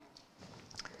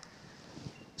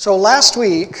So last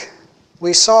week,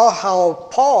 we saw how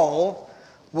Paul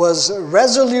was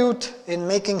resolute in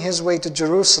making his way to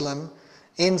Jerusalem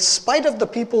in spite of the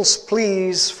people's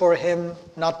pleas for him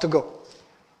not to go.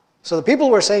 So the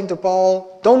people were saying to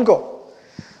Paul, don't go.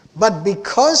 But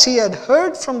because he had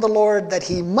heard from the Lord that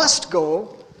he must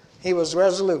go, he was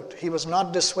resolute. He was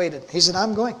not dissuaded. He said,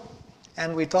 I'm going.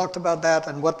 And we talked about that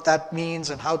and what that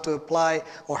means and how to apply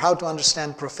or how to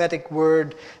understand prophetic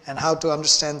word and how to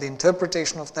understand the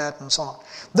interpretation of that and so on.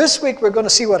 This week we're going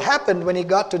to see what happened when he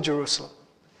got to Jerusalem.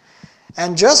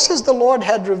 And just as the Lord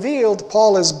had revealed,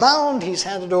 Paul is bound, he's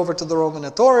handed over to the Roman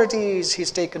authorities,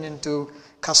 he's taken into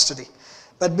custody.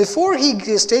 But before he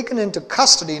is taken into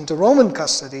custody, into Roman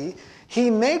custody, he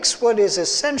makes what is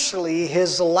essentially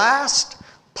his last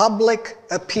public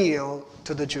appeal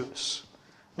to the Jews.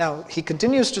 Now, he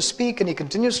continues to speak and he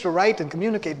continues to write and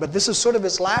communicate, but this is sort of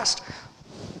his last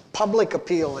public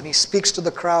appeal, and he speaks to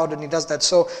the crowd and he does that.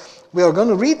 So we are going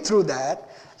to read through that,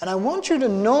 and I want you to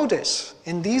notice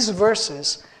in these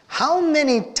verses how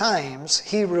many times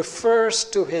he refers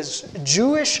to his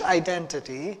Jewish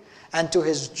identity and to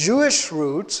his Jewish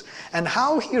roots, and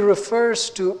how he refers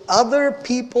to other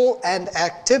people and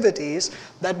activities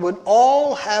that would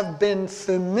all have been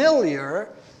familiar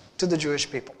to the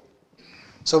Jewish people.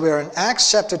 So we are in Acts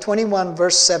chapter 21,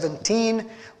 verse 17.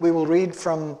 We will read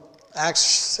from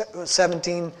Acts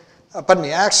 21,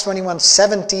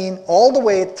 17, all the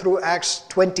way through Acts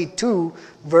 22,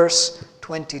 verse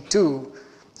 22.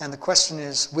 And the question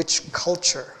is, which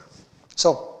culture?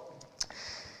 So,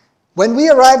 when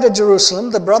we arrived at Jerusalem,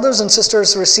 the brothers and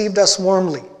sisters received us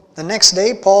warmly. The next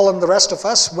day, Paul and the rest of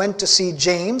us went to see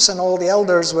James, and all the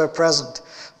elders were present.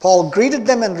 Paul greeted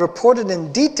them and reported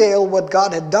in detail what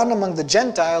God had done among the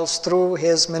Gentiles through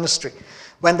his ministry.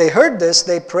 When they heard this,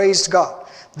 they praised God.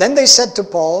 Then they said to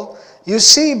Paul, "You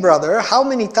see, brother, how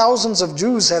many thousands of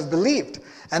Jews have believed,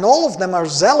 and all of them are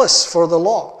zealous for the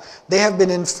law. They have been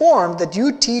informed that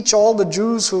you teach all the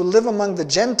Jews who live among the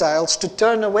Gentiles to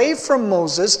turn away from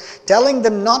Moses, telling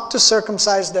them not to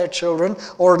circumcise their children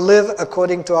or live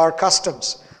according to our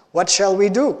customs. What shall we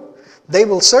do? They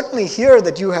will certainly hear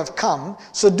that you have come,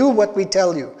 so do what we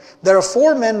tell you. There are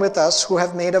 4 men with us who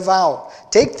have made a vow.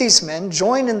 Take these men,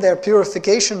 join in their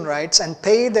purification rites, and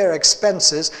pay their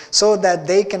expenses so that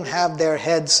they can have their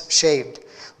heads shaved.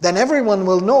 Then everyone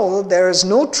will know there is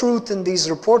no truth in these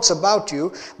reports about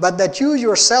you, but that you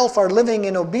yourself are living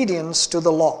in obedience to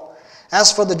the law.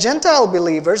 As for the Gentile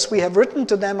believers, we have written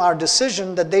to them our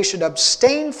decision that they should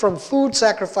abstain from food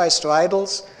sacrificed to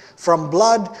idols, from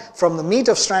blood, from the meat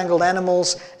of strangled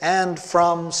animals, and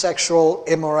from sexual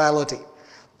immorality."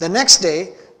 The next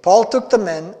day, Paul took the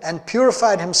men and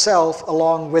purified himself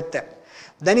along with them.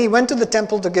 Then he went to the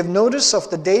temple to give notice of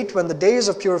the date when the days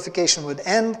of purification would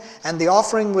end, and the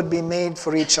offering would be made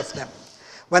for each of them.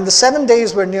 When the 7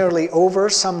 days were nearly over,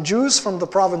 some Jews from the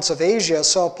province of Asia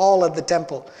saw Paul at the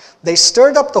temple. They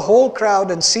stirred up the whole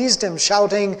crowd and seized him,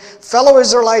 shouting, "Fellow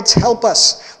Israelites, help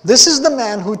us! This is the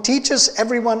man who teaches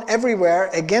everyone everywhere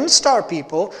against our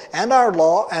people and our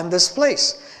law and this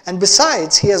place. And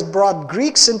besides, he has brought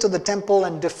Greeks into the temple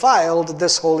and defiled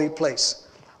this holy place."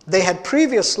 They had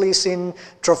previously seen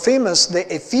Trophimus the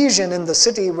Ephesian in the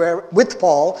city with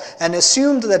Paul and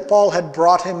assumed that Paul had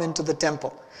brought him into the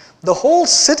temple. The whole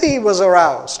city was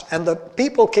aroused, and the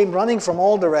people came running from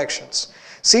all directions.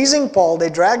 Seizing Paul, they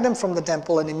dragged him from the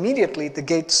temple, and immediately the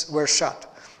gates were shut.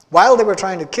 While they were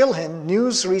trying to kill him,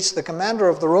 news reached the commander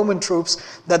of the Roman troops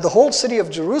that the whole city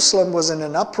of Jerusalem was in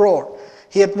an uproar.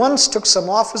 He at once took some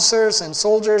officers and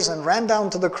soldiers and ran down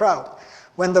to the crowd.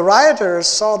 When the rioters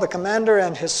saw the commander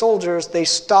and his soldiers, they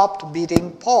stopped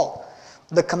beating Paul.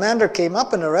 The commander came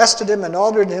up and arrested him and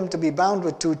ordered him to be bound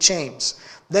with 2 chains.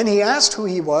 Then he asked who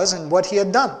he was and what he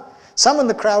had done. Some in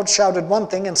the crowd shouted one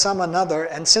thing and some another,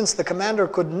 and since the commander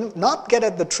could not get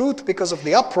at the truth because of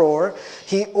the uproar,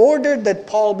 he ordered that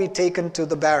Paul be taken to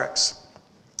the barracks.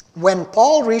 When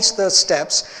Paul reached the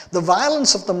steps, the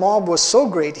violence of the mob was so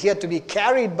great he had to be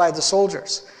carried by the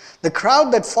soldiers. The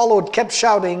crowd that followed kept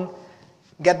shouting,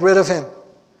 "Get rid of him."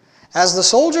 As the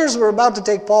soldiers were about to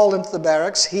take Paul into the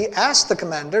barracks, he asked the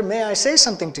commander, "May I say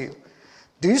something to you?"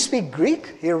 "Do you speak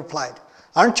Greek?" he replied.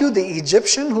 "Aren't you the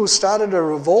Egyptian who started a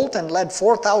revolt and led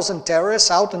 4,000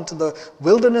 terrorists out into the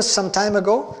wilderness some time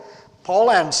ago?" Paul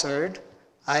answered,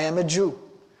 "I am a Jew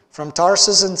from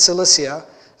Tarsus in Cilicia,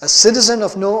 a citizen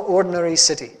of no ordinary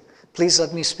city. Please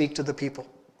let me speak to the people."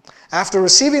 After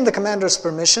receiving the commander's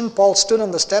permission, Paul stood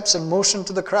on the steps and motioned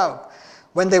to the crowd.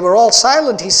 When they were all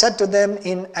silent, he said to them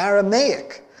in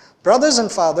Aramaic, "Brothers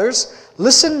and fathers,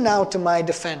 listen now to my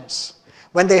defense."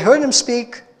 When they heard him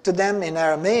speak to them in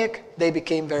Aramaic, they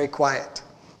became very quiet.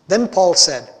 Then Paul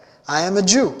said, I am a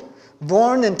Jew,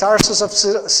 born in Tarsus of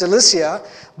Cilicia,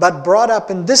 but brought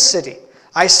up in this city.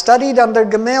 I studied under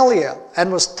Gamaliel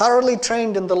and was thoroughly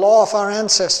trained in the law of our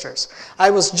ancestors. I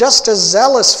was just as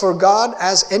zealous for God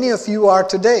as any of you are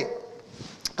today.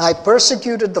 I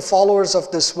persecuted the followers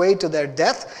of this way to their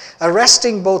death,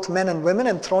 arresting both men and women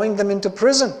and throwing them into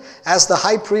prison, as the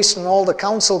high priest and all the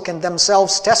council can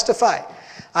themselves testify.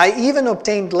 I even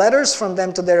obtained letters from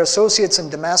them to their associates in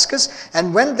Damascus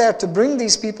and went there to bring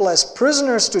these people as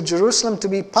prisoners to Jerusalem to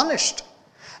be punished.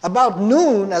 About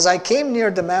noon, as I came near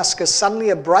Damascus, suddenly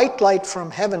a bright light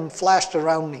from heaven flashed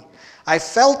around me. I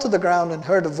fell to the ground and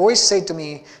heard a voice say to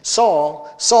me,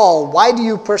 Saul, Saul, why do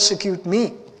you persecute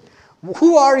me?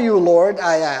 Who are you, Lord?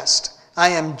 I asked. I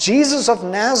am Jesus of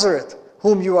Nazareth,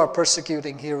 whom you are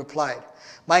persecuting, he replied.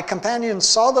 My companions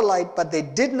saw the light, but they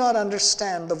did not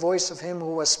understand the voice of him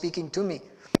who was speaking to me.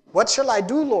 What shall I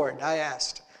do, Lord? I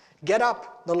asked. Get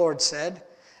up, the Lord said,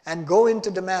 and go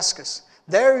into Damascus.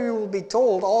 There you will be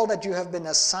told all that you have been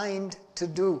assigned to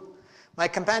do. My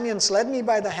companions led me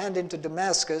by the hand into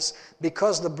Damascus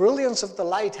because the brilliance of the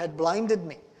light had blinded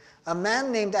me. A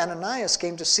man named Ananias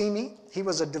came to see me. He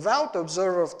was a devout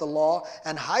observer of the law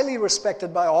and highly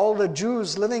respected by all the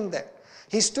Jews living there.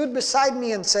 He stood beside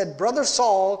me and said, Brother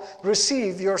Saul,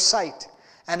 receive your sight.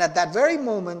 And at that very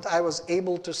moment I was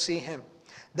able to see him.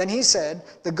 Then he said,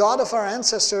 The God of our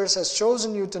ancestors has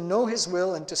chosen you to know his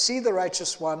will and to see the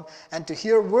righteous one and to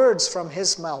hear words from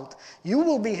his mouth. You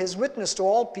will be his witness to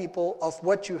all people of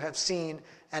what you have seen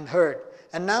and heard.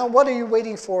 And now what are you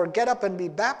waiting for? Get up and be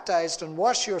baptized and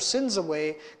wash your sins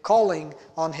away, calling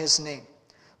on his name.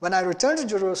 When I returned to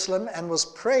Jerusalem and was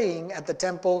praying at the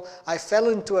temple, I fell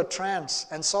into a trance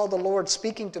and saw the Lord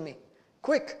speaking to me.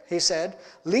 Quick, he said,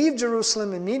 leave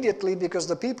Jerusalem immediately because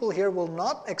the people here will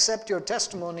not accept your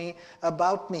testimony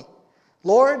about me.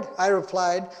 Lord, I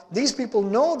replied, these people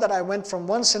know that I went from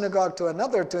one synagogue to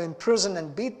another to imprison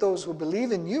and beat those who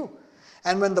believe in you.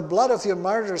 And when the blood of your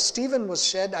martyr Stephen was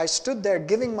shed, I stood there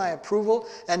giving my approval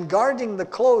and guarding the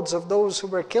clothes of those who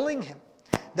were killing him.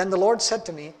 Then the Lord said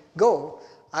to me, Go,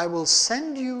 I will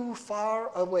send you far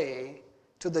away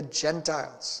to the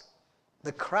Gentiles.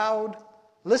 The crowd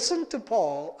listened to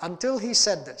Paul until he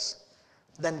said this.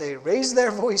 Then they raised their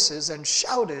voices and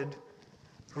shouted,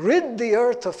 Rid the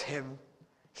earth of him.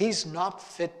 He's not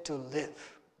fit to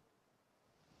live.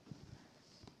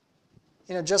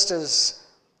 You know, just as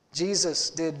Jesus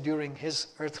did during his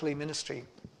earthly ministry,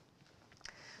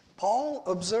 Paul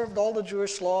observed all the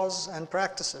Jewish laws and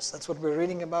practices. That's what we're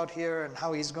reading about here and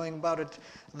how he's going about it.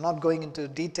 I'm not going into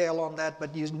detail on that,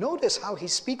 but you notice how he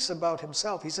speaks about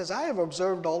himself. He says, I have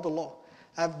observed all the law.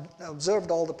 I've observed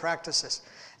all the practices.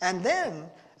 And then,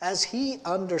 as he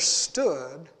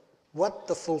understood what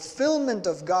the fulfillment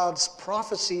of God's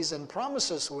prophecies and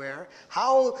promises were,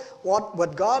 how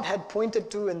what God had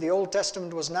pointed to in the Old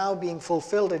Testament was now being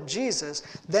fulfilled in Jesus,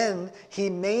 then he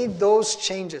made those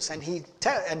changes. And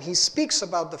he speaks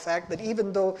about the fact that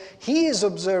even though he is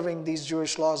observing these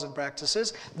Jewish laws and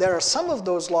practices, there are some of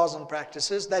those laws and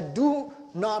practices that do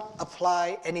not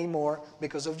apply anymore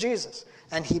because of Jesus.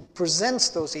 And he presents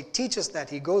those, he teaches that,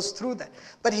 he goes through that.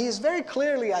 But he is very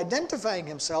clearly identifying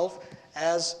himself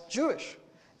as Jewish.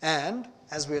 And,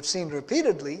 as we have seen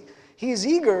repeatedly, he is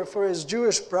eager for his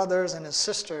Jewish brothers and his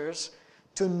sisters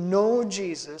to know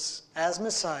Jesus as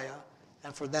Messiah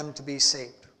and for them to be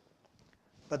saved.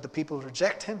 But the people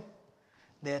reject him,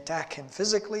 they attack him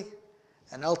physically,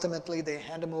 and ultimately they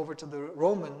hand him over to the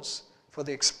Romans for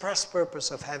the express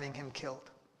purpose of having him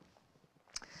killed.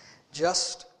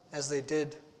 Just as they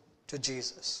did to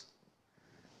Jesus.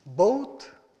 Both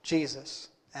Jesus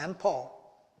and Paul,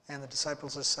 and the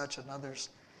disciples as such and others,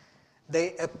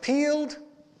 they appealed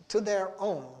to their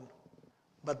own,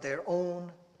 but their own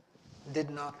did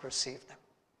not receive them.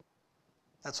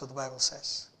 That's what the Bible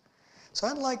says. So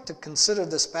I'd like to consider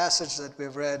this passage that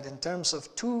we've read in terms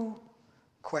of two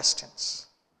questions.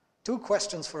 Two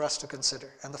questions for us to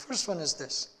consider. And the first one is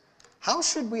this: how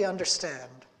should we understand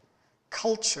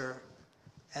culture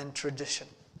and tradition?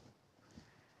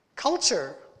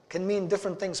 Culture can mean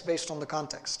different things based on the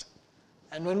context.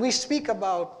 And when we speak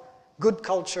about good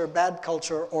culture, bad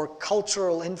culture, or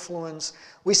cultural influence,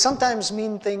 we sometimes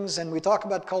mean things and we talk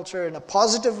about culture in a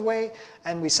positive way,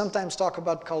 and we sometimes talk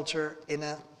about culture in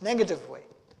a negative way.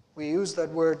 We use that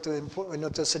word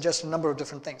to suggest a number of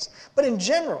different things. But in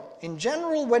general,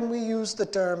 when we use the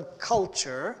term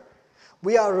culture,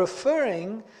 we are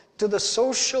referring to the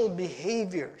social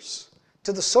behaviors,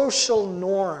 to the social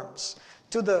norms,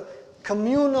 to the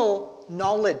communal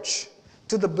knowledge,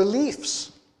 to the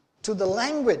beliefs, to the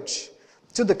language,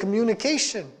 to the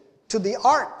communication, to the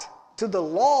art, to the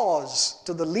laws,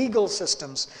 to the legal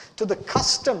systems, to the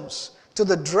customs, to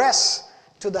the dress,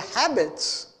 to the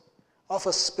habits of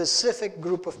a specific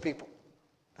group of people.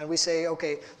 And we say,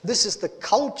 okay, this is the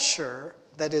culture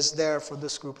that is there for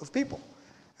this group of people,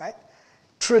 right?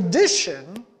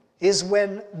 Tradition is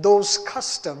when those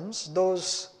customs,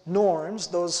 those norms,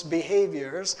 those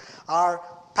behaviors are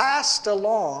passed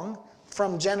along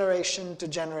from generation to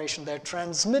generation. They're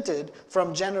transmitted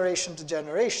from generation to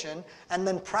generation and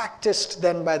then practiced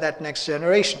then by that next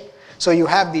generation. So you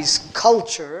have these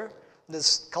culture,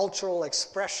 this cultural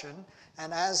expression,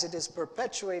 and as it is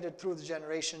perpetuated through the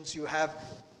generations, you have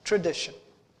tradition,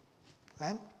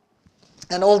 right?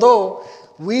 And although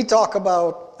we talk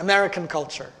about American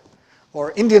culture,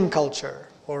 or Indian culture,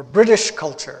 or British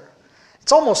culture,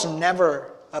 it's almost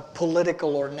never a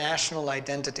political or national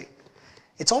identity.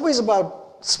 It's always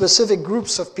about specific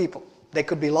groups of people. They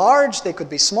could be large, they could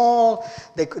be small,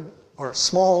 or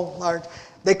small, large.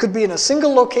 They could be in a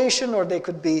single location, or they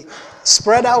could be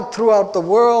spread out throughout the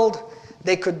world.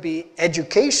 They could be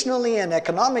educationally and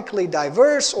economically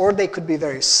diverse, or they could be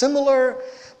very similar.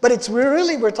 But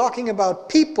we're talking about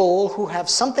people who have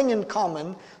something in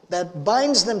common that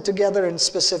binds them together in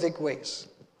specific ways.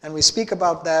 And we speak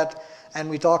about that, and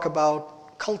we talk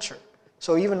about culture.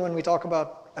 So even when we talk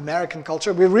about American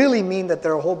culture, we really mean that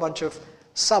there are a whole bunch of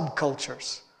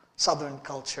subcultures. Southern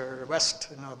culture, West,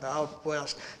 the out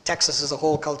West. Texas is a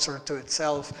whole culture to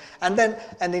itself. And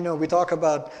then, we talk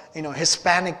about,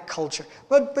 Hispanic culture.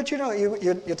 But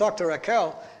you talk to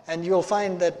Raquel, and you'll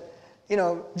find that,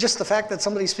 just the fact that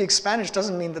somebody speaks Spanish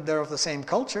doesn't mean that they're of the same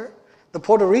culture. The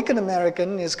Puerto Rican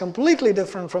American is completely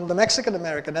different from the Mexican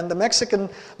American, and the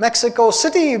Mexico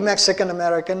City Mexican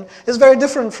American is very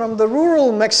different from the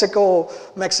rural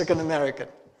Mexican American,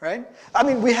 right? I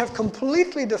mean, we have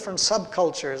completely different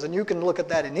subcultures, and you can look at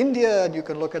that in India, and you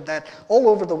can look at that all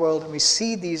over the world, and we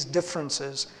see these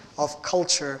differences of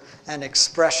culture and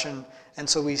expression, and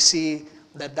so we see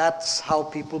that that's how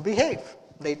people behave.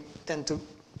 They tend to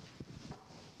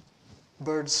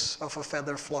birds of a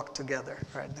feather flock together,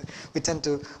 right? We tend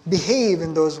to behave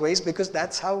in those ways because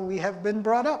that's how we have been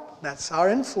brought up. That's our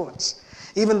influence.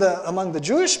 Even among the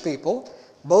Jewish people,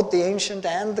 both the ancient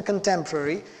and the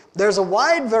contemporary, there's a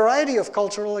wide variety of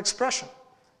cultural expression.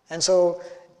 And so,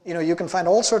 you can find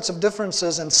all sorts of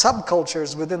differences and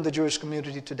subcultures within the Jewish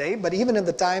community today, but even in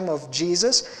the time of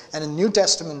Jesus and in New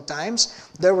Testament times,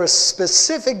 there were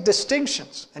specific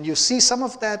distinctions. And you see some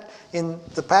of that in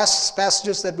the past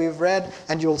passages that we've read,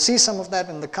 and you'll see some of that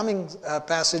in the coming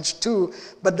passage too.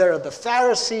 But there are the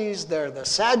Pharisees, there are the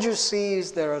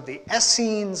Sadducees, there are the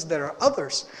Essenes, there are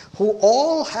others who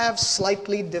all have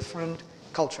slightly different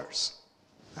cultures.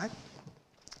 Right?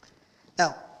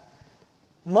 Now,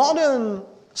 modern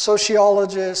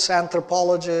sociologists,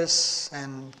 anthropologists,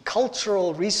 and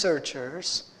cultural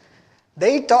researchers,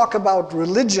 they talk about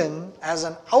religion as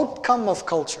an outcome of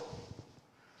culture.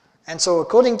 And so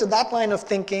according to that line of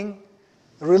thinking,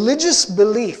 religious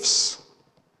beliefs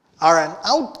are an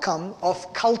outcome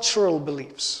of cultural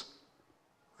beliefs.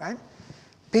 Right?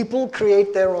 People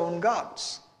create their own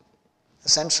gods.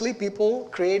 Essentially, people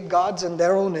create gods in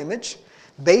their own image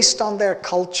based on their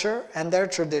culture and their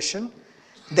tradition.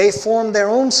 They form their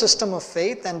own system of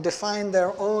faith and define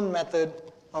their own method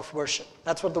of worship.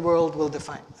 That's what the world will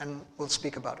define, and we'll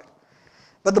speak about it.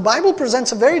 But the Bible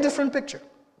presents a very different picture.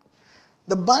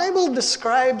 The Bible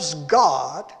describes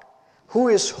God, who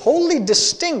is wholly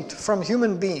distinct from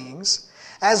human beings,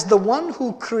 as the one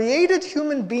who created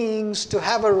human beings to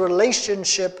have a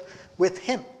relationship with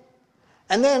Him.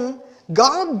 And then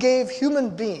God gave human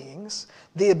beings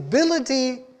the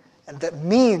ability, and that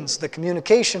means the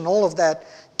communication, all of that,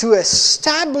 to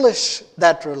establish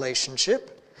that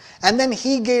relationship. And then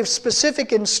He gave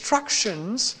specific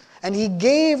instructions, and He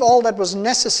gave all that was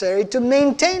necessary to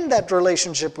maintain that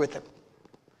relationship with Him.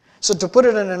 So to put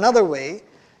it in another way,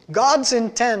 God's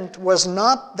intent was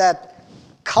not that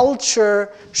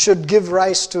culture should give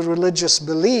rise to religious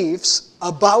beliefs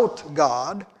about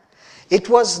God. It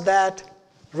was that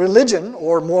religion,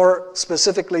 or more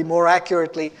specifically, more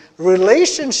accurately,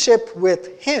 relationship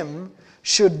with Him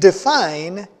should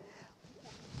define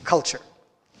culture,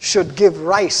 should give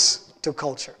rise to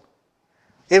culture.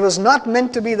 It was not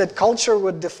meant to be that culture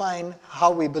would define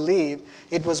how we believe.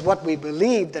 It was what we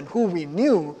believed and who we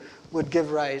knew would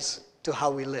give rise to how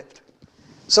we lived.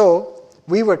 So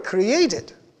we were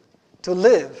created to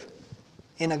live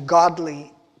in a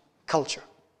godly culture.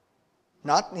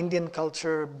 Not Indian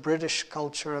culture, British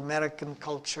culture, American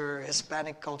culture,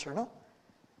 Hispanic culture, no.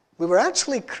 We were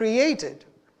actually created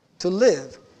to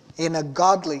live in a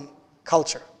godly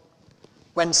culture.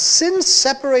 When sin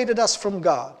separated us from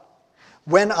God,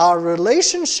 When our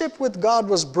relationship with God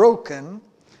was broken,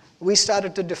 we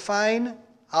started to define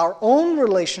our own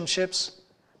relationships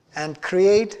and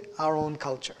create our own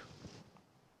culture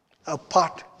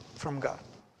apart from God.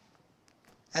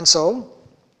 And so,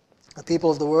 the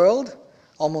people of the world,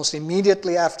 almost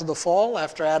immediately after the fall,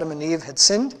 after Adam and Eve had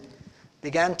sinned,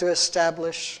 began to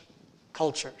establish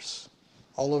cultures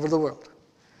all over the world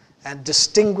and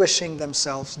distinguishing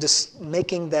themselves,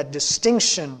 making that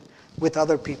distinction with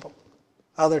other people,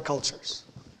 other cultures.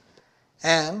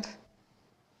 And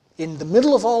in the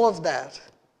middle of all of that,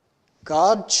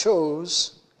 God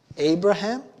chose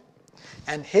Abraham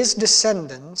and his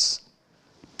descendants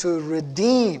to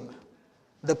redeem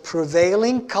the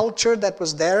prevailing culture that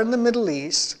was there in the Middle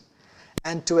East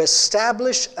and to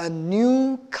establish a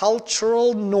new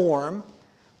cultural norm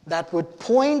that would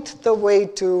point the way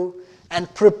to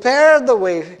and prepare the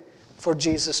way for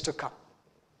Jesus to come.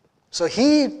 So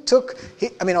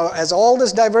as all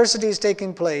this diversity is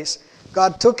taking place,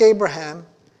 God took Abraham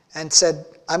and said,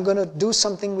 I'm going to do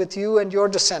something with you and your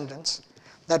descendants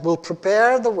that will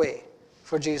prepare the way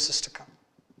for Jesus to come,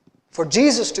 for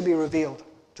Jesus to be revealed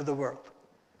to the world.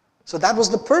 So that was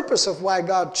the purpose of why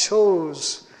God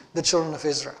chose the children of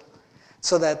Israel,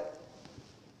 so that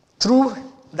through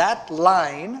that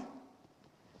line,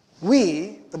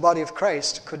 we, the body of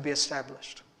Christ, could be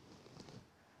established.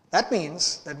 That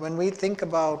means that when we think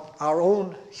about our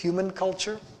own human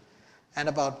culture and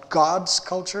about God's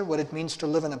culture, what it means to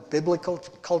live in a biblical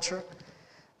culture,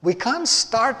 we can't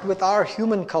start with our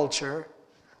human culture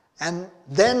and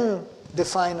then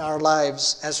define our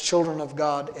lives as children of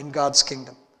God in God's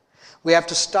kingdom. We have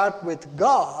to start with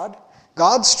God,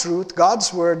 God's truth,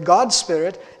 God's word, God's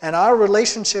spirit, and our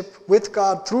relationship with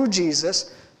God through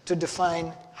Jesus to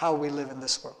define how we live in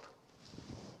this world.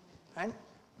 Right?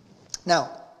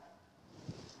 Now,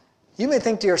 you may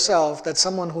think to yourself that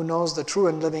someone who knows the true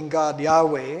and living God,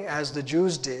 Yahweh, as the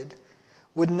Jews did,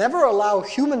 would never allow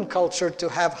human culture to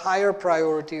have higher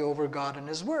priority over God and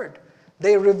His Word.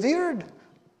 They revered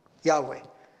Yahweh.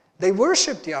 They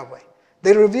worshipped Yahweh.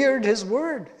 They revered His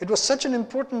Word. It was such an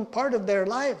important part of their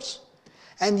lives.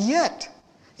 And yet,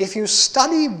 if you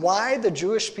study why the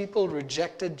Jewish people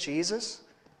rejected Jesus,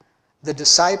 the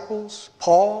disciples,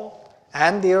 Paul,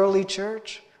 and the early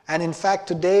church, and in fact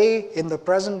today, in the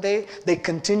present day, they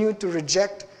continue to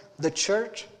reject the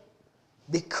church,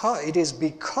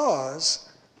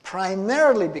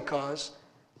 primarily because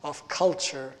of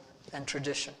culture and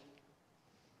tradition.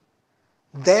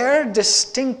 Their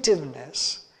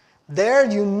distinctiveness, their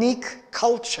unique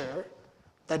culture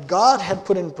that God had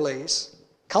put in place,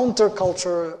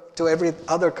 counterculture to every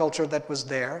other culture that was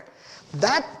there,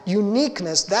 that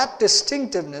uniqueness, that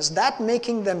distinctiveness, that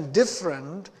making them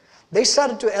different, they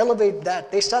started to elevate that.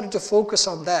 They started to focus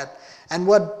on that. And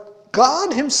what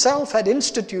God Himself had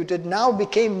instituted now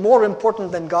became more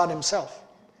important than God Himself.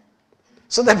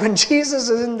 So that when Jesus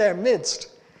is in their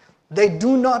midst, they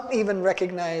do not even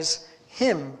recognize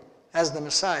Him as the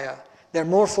Messiah. They're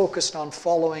more focused on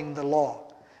following the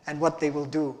law and what they will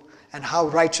do and how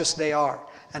righteous they are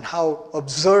and how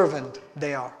observant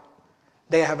they are.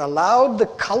 They have allowed the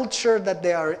culture that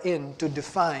they are in to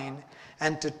define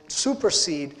and to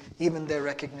supersede even their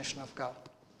recognition of God.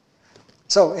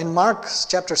 So in Mark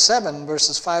chapter 7,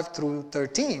 verses 5 through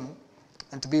 13,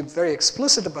 and to be very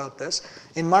explicit about this,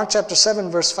 in Mark chapter 7,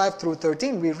 verse 5 through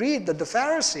 13, we read that the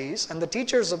Pharisees and the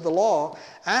teachers of the law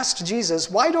asked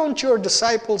Jesus, why don't your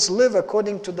disciples live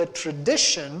according to the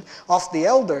tradition of the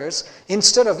elders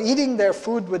instead of eating their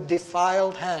food with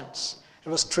defiled hands? It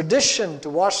was tradition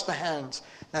to wash the hands.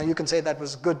 Now you can say that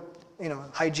was good,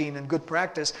 hygiene and good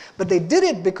practice, but they did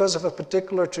it because of a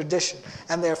particular tradition.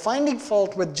 And they're finding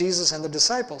fault with Jesus and the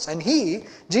disciples. And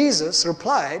Jesus,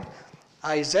 replied,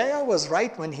 Isaiah was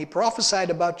right when he prophesied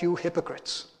about you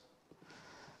hypocrites.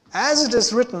 As it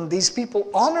is written, these people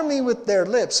honor me with their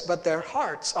lips, but their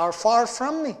hearts are far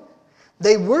from me.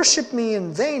 They worship me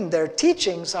in vain. Their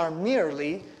teachings are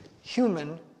merely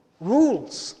human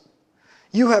rules.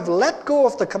 You have let go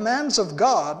of the commands of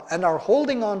God and are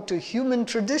holding on to human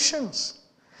traditions.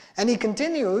 And he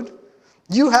continued,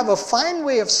 you have a fine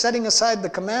way of setting aside the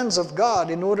commands of God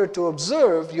in order to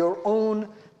observe your own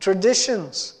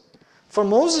traditions. For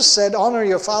Moses said, honor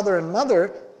your father and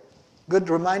mother, good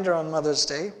reminder on Mother's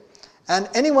Day, and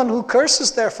anyone who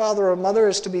curses their father or mother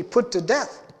is to be put to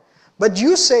death. But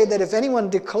you say that if anyone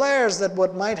declares that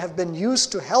what might have been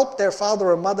used to help their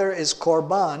father or mother is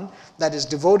korban, that is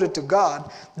devoted to God,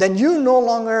 then you no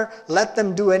longer let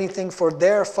them do anything for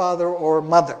their father or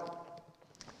mother.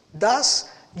 Thus,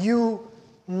 you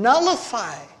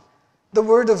nullify the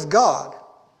word of God.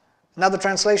 Another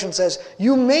translation says,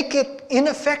 you make it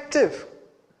ineffective.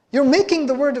 You're making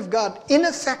the Word of God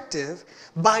ineffective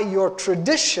by your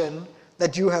tradition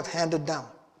that you have handed down.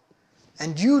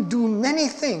 And you do many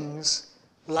things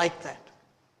like that.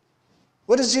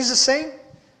 What is Jesus saying?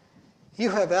 You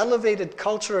have elevated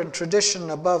culture and tradition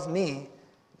above me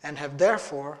and have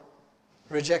therefore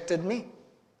rejected me.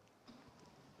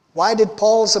 Why did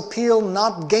Paul's appeal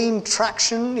not gain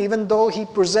traction even though he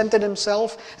presented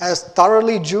himself as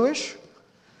thoroughly Jewish?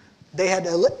 They had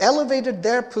elevated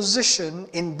their position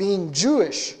in being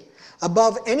Jewish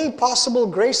above any possible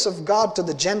grace of God to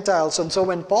the Gentiles. And so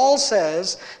when Paul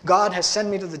says, God has sent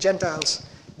me to the Gentiles,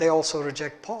 they also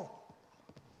reject Paul.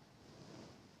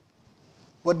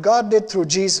 What God did through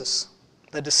Jesus,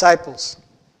 the disciples,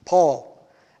 Paul,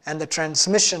 and the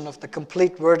transmission of the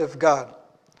complete Word of God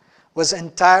was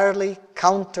entirely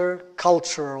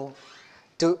counter-cultural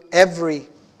to every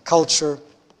culture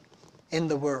in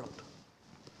the world.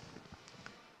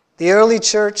 The early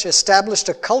church established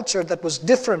a culture that was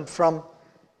different from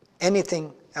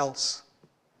anything else.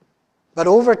 But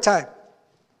over time,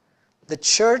 the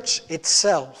church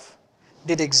itself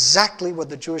did exactly what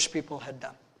the Jewish people had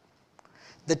done.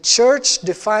 The church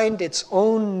defined its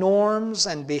own norms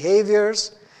and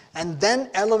behaviors and then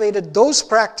elevated those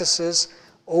practices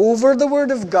over the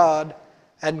Word of God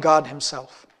and God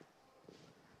Himself.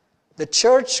 The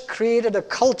church created a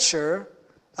culture,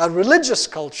 a religious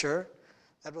culture,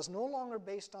 that was no longer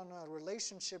based on a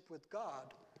relationship with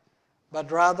God,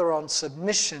 but rather on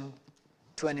submission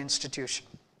to an institution.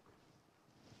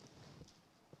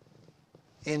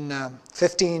 In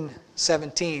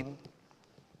 1517,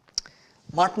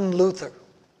 Martin Luther,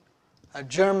 a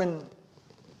German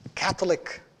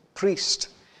Catholic priest,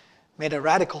 made a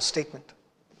radical statement.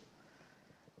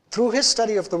 Through his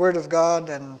study of the Word of God,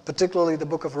 and particularly the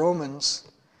book of Romans,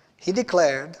 he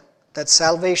declared that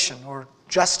salvation, or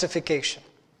justification,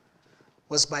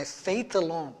 was by faith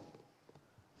alone,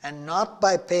 and not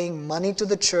by paying money to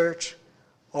the church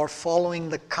or following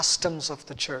the customs of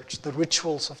the church, the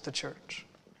rituals of the church.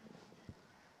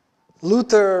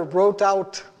 Luther wrote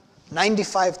out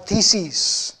 95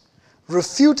 theses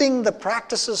refuting the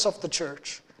practices of the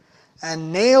church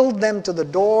and nailed them to the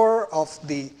door of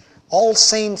the All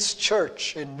Saints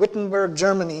Church in Wittenberg,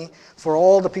 Germany, for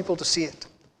all the people to see it.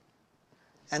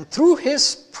 And through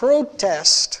his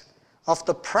protest of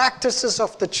the practices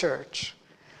of the church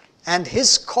and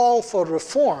his call for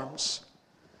reforms,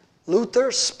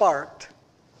 Luther sparked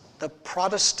the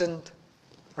Protestant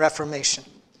Reformation,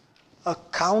 a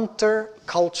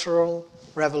counter-cultural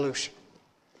revolution.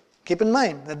 Keep in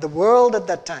mind that the world at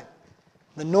that time,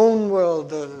 the known world,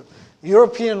 the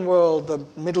European world, the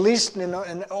Middle East,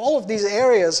 and all of these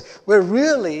areas were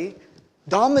really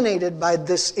dominated by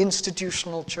this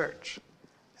institutional church.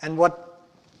 And what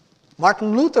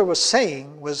Martin Luther was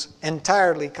saying was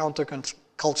entirely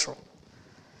countercultural.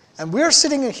 And we're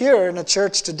sitting here in a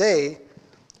church today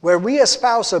where we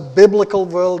espouse a biblical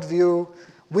worldview,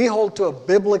 we hold to a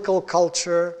biblical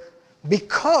culture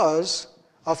because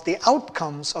of the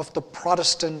outcomes of the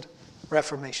Protestant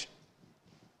Reformation.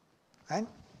 Right?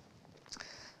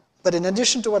 But in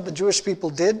addition to what the Jewish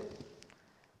people did,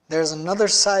 there's another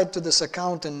side to this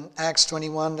account in Acts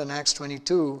 21 and Acts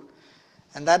 22,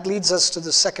 and that leads us to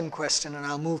the second question, and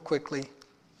I'll move quickly.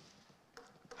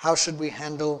 How should we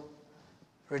handle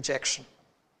rejection?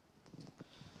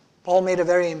 Paul made a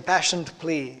very impassioned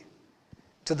plea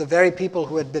to the very people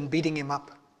who had been beating him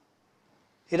up.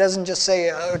 He doesn't just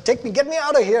say, get me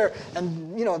out of here,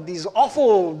 and these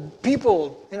awful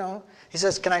people, He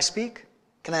says, can I speak?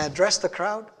 Can I address the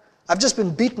crowd? I've just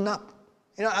been beaten up.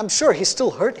 I'm sure he's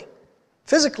still hurting.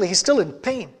 Physically, he's still in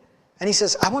pain. And he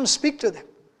says, I want to speak to them.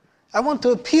 I want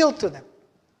to appeal to them.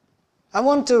 I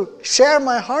want to share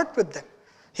my heart with them.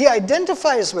 He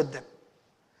identifies with them.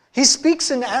 He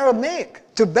speaks in Aramaic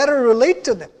to better relate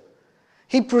to them.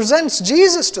 He presents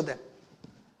Jesus to them.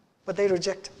 But they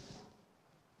reject him.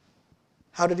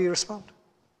 How did he respond?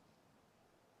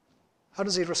 How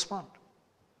does he respond?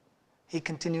 He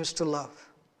continues to love.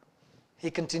 He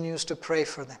continues to pray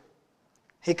for them.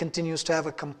 He continues to have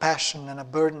a compassion and a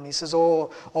burden. He says,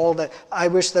 I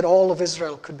wish that all of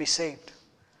Israel could be saved.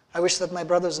 I wish that my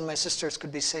brothers and my sisters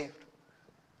could be saved.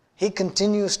 He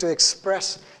continues to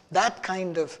express that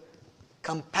kind of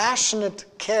compassionate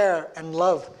care and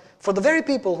love for the very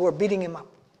people who are beating him up.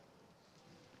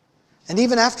 And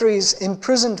even after he's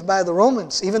imprisoned by the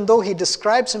Romans, even though he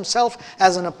describes himself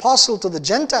as an apostle to the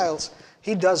Gentiles,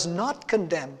 he does not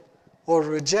condemn or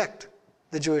reject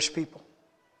the Jewish people.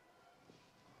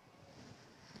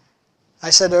 I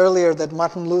said earlier that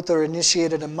Martin Luther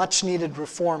initiated a much-needed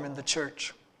reform in the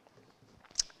church.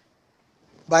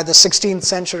 By the 16th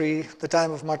century, the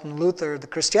time of Martin Luther, the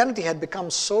Christianity had become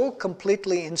so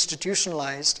completely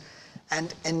institutionalized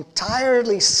and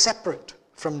entirely separate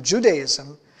from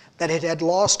Judaism that it had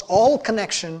lost all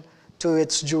connection to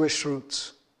its Jewish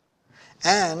roots.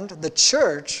 And the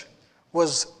church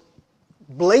was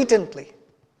blatantly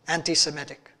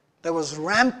anti-Semitic. There was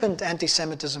rampant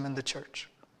anti-Semitism in the church.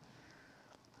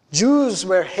 Jews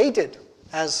were hated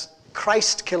as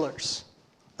Christ killers.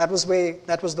 That was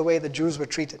the way the Jews were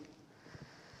treated.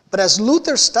 But as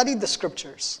Luther studied the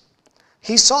scriptures,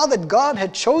 he saw that God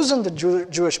had chosen the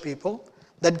Jewish people,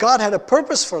 that God had a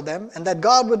purpose for them, and that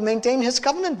God would maintain his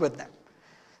covenant with them.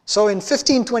 So in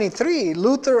 1523,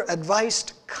 Luther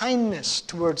advised kindness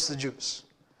towards the Jews.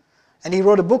 And he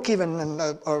wrote a book, even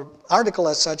an article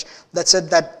as such, that said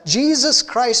that Jesus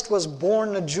Christ was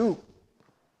born a Jew.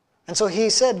 And so he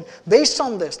said, based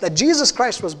on this, that Jesus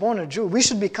Christ was born a Jew, we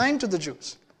should be kind to the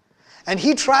Jews. And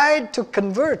he tried to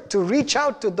convert, to reach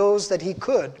out to those that he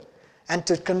could, and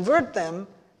to convert them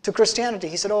to Christianity.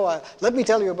 He said, let me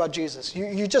tell you about Jesus.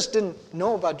 You just didn't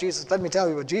know about Jesus. Let me tell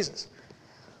you about Jesus.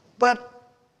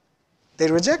 But they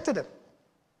rejected him.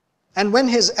 And when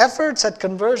his efforts at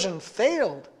conversion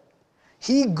failed,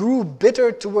 he grew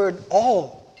bitter toward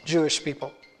all Jewish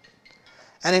people.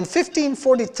 And in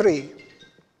 1543,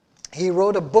 he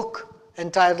wrote a book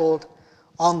entitled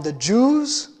On the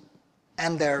Jews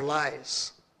and Their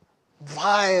Lies.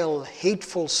 Vile,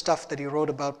 hateful stuff that he wrote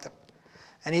about them.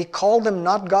 And he called them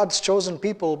not God's chosen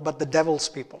people, but the devil's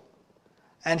people.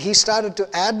 And he started to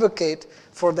advocate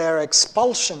for their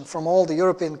expulsion from all the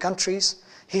European countries.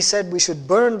 He said we should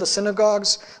burn the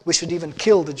synagogues, we should even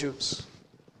kill the Jews.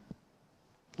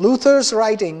 Luther's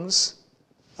writings,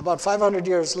 about 500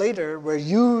 years later, were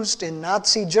used in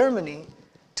Nazi Germany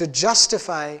to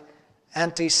justify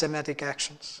anti-Semitic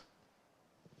actions.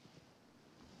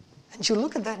 And you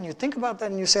look at that and you think about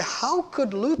that and you say, how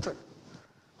could Luther,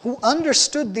 who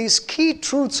understood these key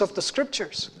truths of the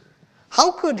scriptures,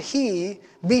 how could he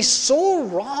be so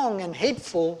wrong and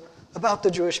hateful about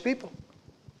the Jewish people?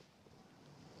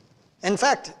 In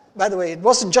fact, by the way, it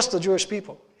wasn't just the Jewish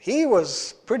people. He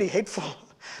was pretty hateful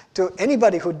to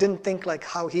anybody who didn't think like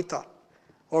how he thought,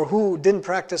 or who didn't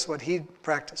practice what he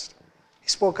practiced. He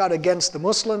spoke out against the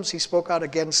Muslims, he spoke out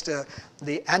against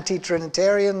the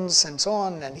anti-Trinitarians and so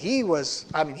on, and he was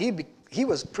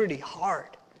pretty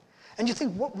hard. And you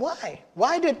think, why?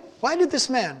 Why did this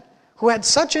man, who had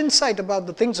such insight about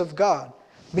the things of God,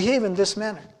 behave in this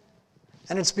manner?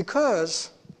 And it's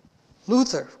because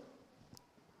Luther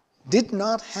did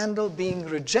not handle being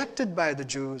rejected by the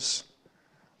Jews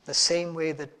the same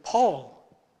way that Paul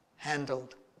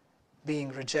handled being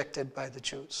rejected by the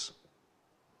Jews.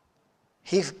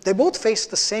 They both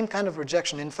faced the same kind of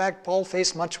rejection. In fact, Paul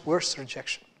faced much worse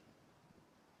rejection.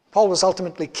 Paul was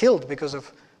ultimately killed because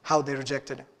of how they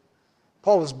rejected him.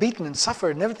 Paul was beaten and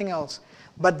suffered and everything else.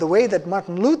 But the way that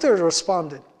Martin Luther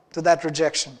responded to that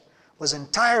rejection was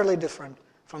entirely different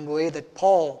from the way that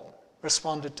Paul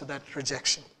responded to that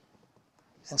rejection.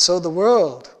 And so the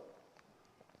world,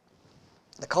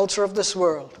 the culture of this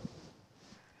world,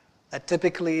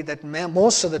 that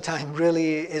most of the time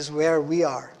really is where we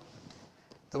are.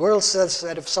 The world says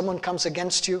that if someone comes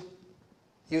against you,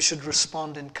 you should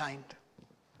respond in kind.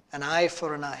 An eye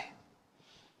for an eye.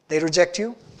 They reject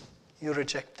you, you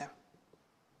reject them.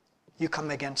 You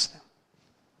come against them.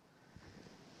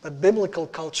 But biblical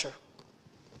culture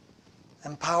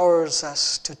empowers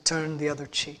us to turn the other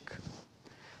cheek.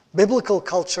 Biblical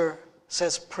culture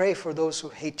says pray for those who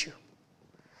hate you.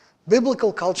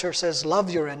 Biblical culture says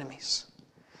love your enemies.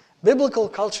 Biblical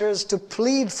culture is to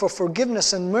plead for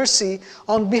forgiveness and mercy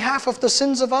on behalf of the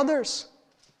sins of others.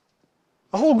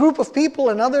 A whole group of people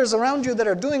and others around you that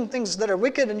are doing things that are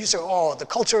wicked, and you say, oh, the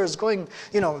culture is going,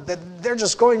 they're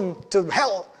just going to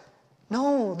hell.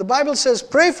 No, the Bible says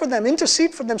pray for them,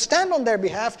 intercede for them, stand on their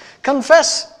behalf,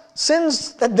 confess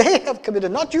sins that they have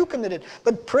committed, not you committed,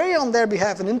 but pray on their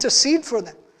behalf and intercede for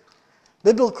them.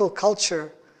 Biblical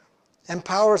culture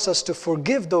empowers us to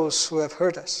forgive those who have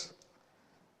hurt us,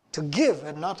 to give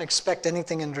and not expect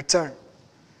anything in return,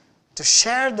 to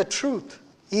share the truth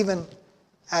even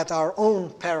at our own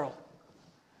peril.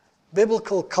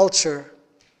 Biblical culture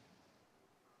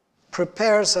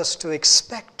prepares us to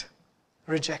expect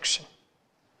rejection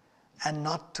and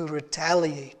not to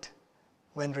retaliate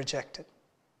when rejected.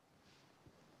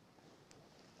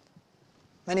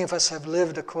 Many of us have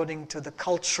lived according to the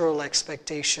cultural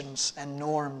expectations and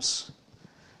norms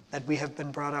that we have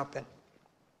been brought up in.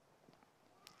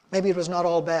 Maybe it was not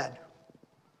all bad.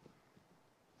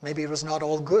 Maybe it was not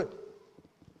all good.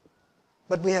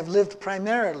 But we have lived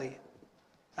primarily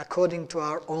according to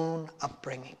our own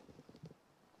upbringing.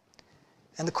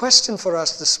 And the question for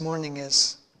us this morning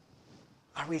is,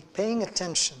 are we paying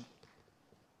attention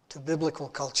to biblical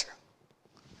culture?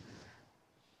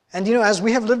 And as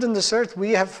we have lived in this earth,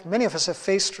 many of us have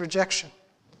faced rejection.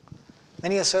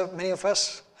 Many of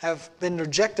us have been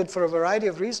rejected for a variety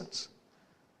of reasons.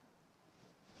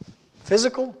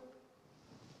 Physical,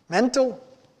 mental,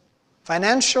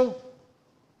 financial,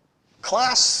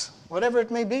 class, whatever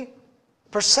it may be.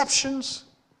 Perceptions,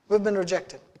 we've been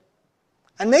rejected.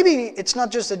 And maybe it's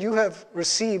not just that you have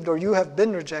received or you have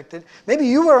been rejected. Maybe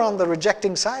you were on the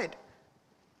rejecting side.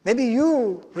 Maybe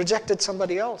you rejected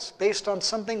somebody else based on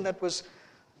something that was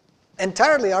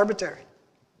entirely arbitrary.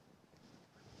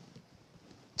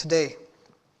 Today,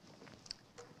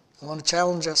 I want to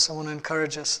challenge us, I want to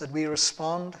encourage us that we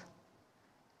respond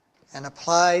and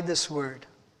apply this word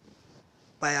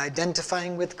by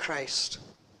identifying with Christ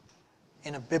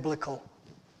in a biblical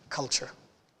culture.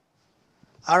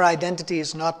 Our identity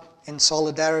is not in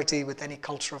solidarity with any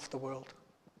culture of the world,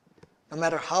 no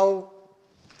matter how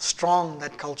strong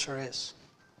that culture is.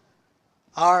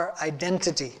 Our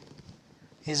identity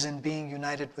is in being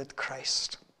united with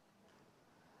Christ.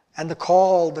 And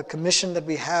the commission that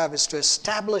we have is to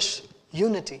establish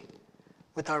unity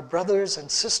with our brothers and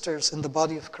sisters in the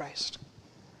body of Christ,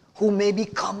 who may be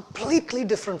completely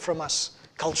different from us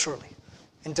culturally,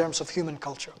 in terms of human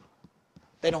culture.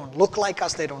 They don't look like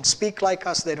us, they don't speak like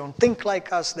us, they don't think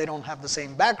like us, they don't have the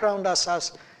same background as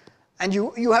us, and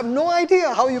you have no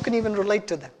idea how you can even relate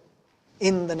to them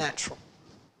in the natural.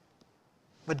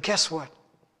 But guess what?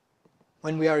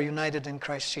 When we are united in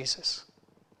Christ Jesus,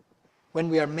 when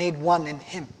we are made one in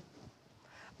Him,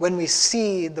 when we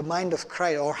see the mind of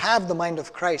Christ, or have the mind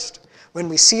of Christ, when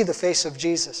we see the face of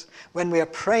Jesus, when we are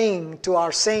praying to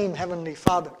our same Heavenly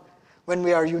Father, when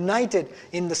we are united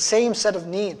in the same set of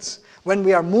needs, when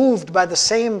we are moved by the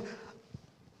same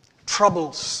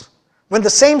troubles, when the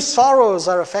same sorrows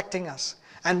are affecting us,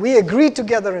 and we agree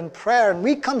together in prayer, and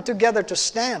we come together to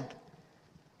stand,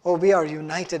 we are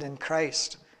united in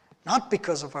Christ, not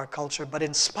because of our culture, but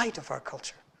in spite of our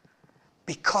culture,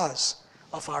 because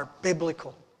of our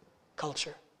biblical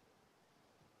culture.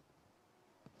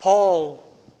 Paul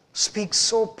speaks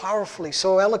so powerfully,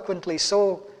 so eloquently,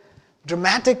 so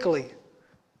dramatically,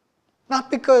 not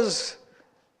because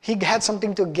he had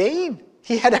something to gain,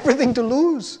 he had everything to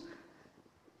lose,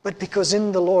 but because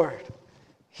in the Lord,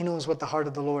 he knows what the heart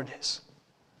of the Lord is.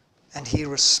 And he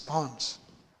responds.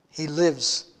 He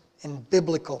lives in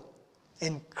biblical,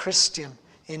 in Christian,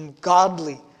 in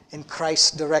godly, in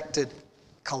Christ-directed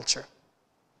culture.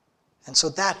 And so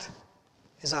that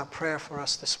is our prayer for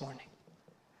us this morning.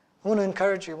 I want to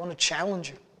encourage you, I want to challenge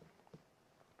you.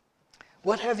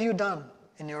 What have you done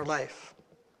in your life?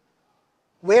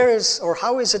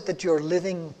 How is it that you're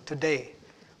living today?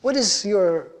 What is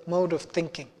your mode of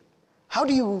thinking? How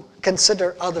do you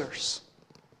consider others?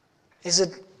 Is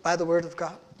it by the Word of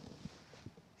God?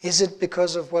 Is it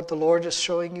because of what the Lord is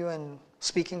showing you and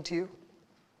speaking to you?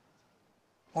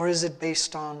 Or is it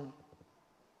based on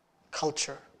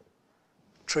culture,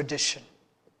 tradition,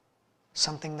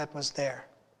 something that was there?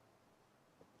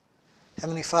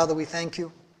 Heavenly Father, we thank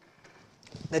you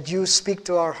that you speak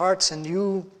to our hearts and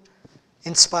you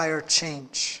inspire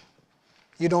change.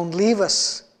 You don't leave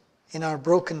us in our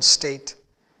broken state.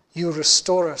 You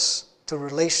restore us to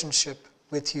relationship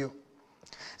with you.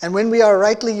 And when we are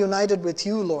rightly united with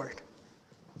you, Lord,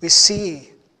 we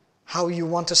see how you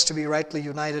want us to be rightly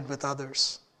united with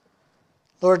others.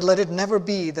 Lord, let it never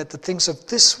be that the things of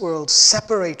this world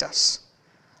separate us.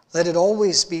 Let it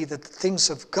always be that the things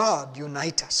of God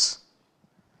unite us.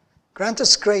 Grant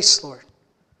us grace, Lord,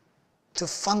 to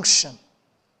function,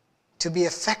 to be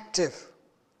effective,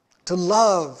 to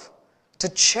love, to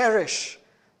cherish,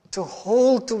 to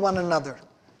hold to one another.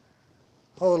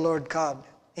 Oh, Lord God,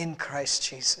 in Christ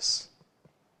Jesus.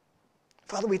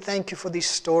 Father, we thank you for these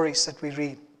stories that we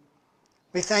read.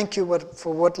 We thank you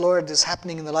for what, Lord, is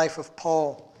happening in the life of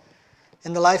Paul,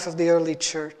 in the life of the early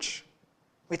church.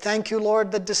 We thank you,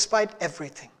 Lord, that despite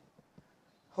everything,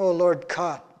 oh, Lord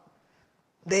God,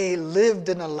 they lived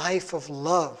in a life of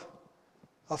love,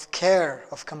 of care,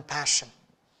 of compassion.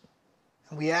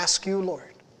 And we ask you,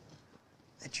 Lord,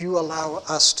 that you allow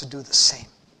us to do the same.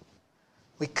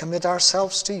 We commit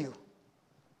ourselves to you.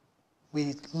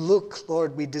 We look,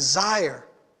 Lord, we desire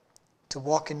to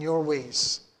walk in your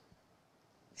ways,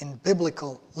 in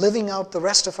biblical, living out the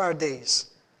rest of our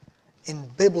days in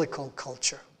biblical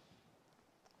culture.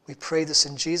 We pray this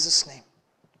in Jesus' name.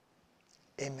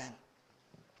 Amen.